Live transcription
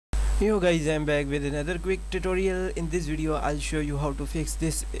Yo guys, I'm back with another quick tutorial. In this video I'll show you how to fix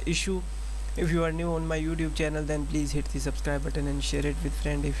this issue. If you are new on my YouTube channel, then please hit the subscribe button and share it with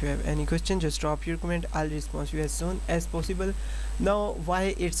friend. If you have any question, just drop your comment. I'll respond to you as soon as possible. Now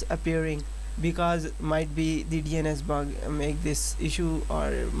why it's appearing? Because might be the DNS bug make this issue,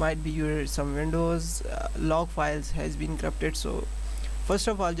 or might be your some Windows log files has been corrupted. So first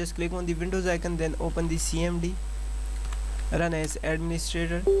of all, just click on the Windows icon, then open the CMD, run as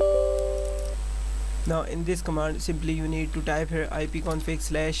administrator. Now in this command, simply you need to type here ipconfig /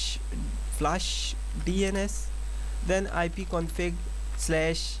 flushdns, then ipconfig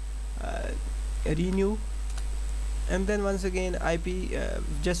 / renew, and then once again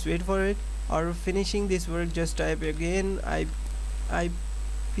just wait for it, or finishing this work just type again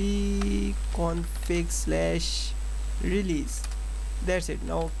ipconfig / release. That's it.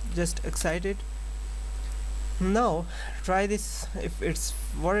 Now just exit it. Now try this. If it's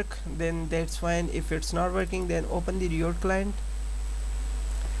work, then that's fine. If it's not working, then open the Riot client,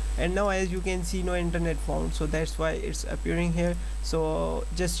 and now as you can see, no internet found, so that's why it's appearing here. So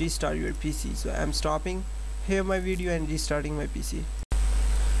just restart your PC. So I'm stopping here my video and restarting my PC.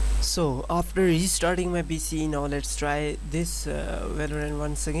 So after restarting my PC, now let's try this Valorant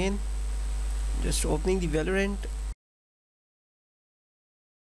once again. Just opening the Valorant.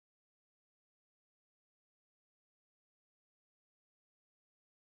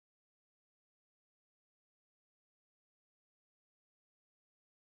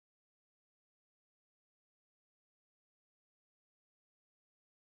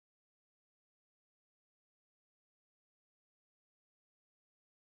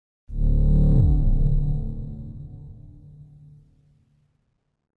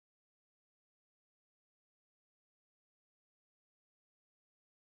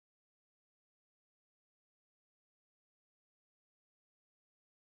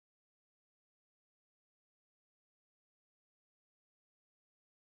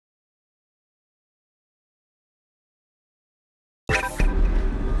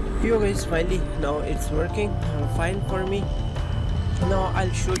 Yo guys, finally now it's working fine for me. Now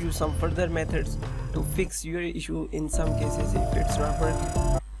I'll show you some further methods to fix your issue in some cases. If it's not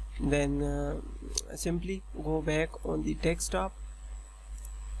working, then simply go back on the desktop.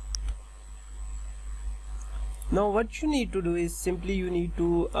 Now what you need to do is simply you need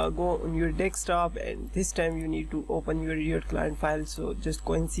to go on your desktop, and this time you need to open your Riot client file. So just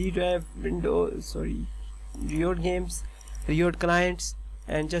go in C drive, Riot games, Riot clients,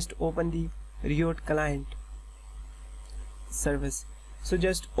 and just open the Riot client service. So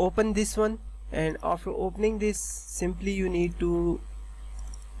just open this one, and after opening this, simply you need to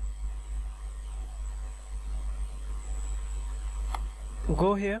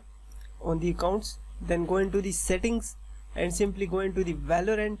go here on the accounts, then go into the settings and simply go into the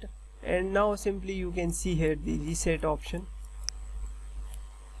Valorant, and now simply you can see here the reset option,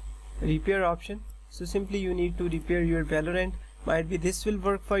 repair option. So simply you need to repair your Valorant. Might be this will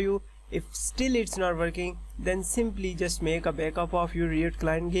work for you. If still it's not working, then simply just make a backup of your Riot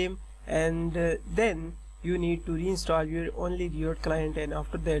client game, and then you need to reinstall your only Riot client, and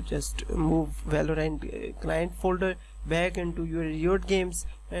after that just move Valorant client folder back into your Riot games,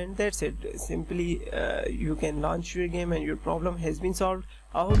 and that's it. Simply you can launch your game and your problem has been solved.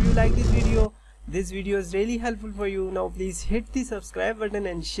 I hope you like this video. This video is really helpful for you. Now please hit the subscribe button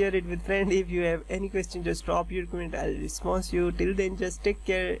and share it with friends. If you have any question, just drop your comment. I'll respond to you. Till then, just take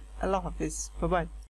care. Allah Hafiz. Bye bye.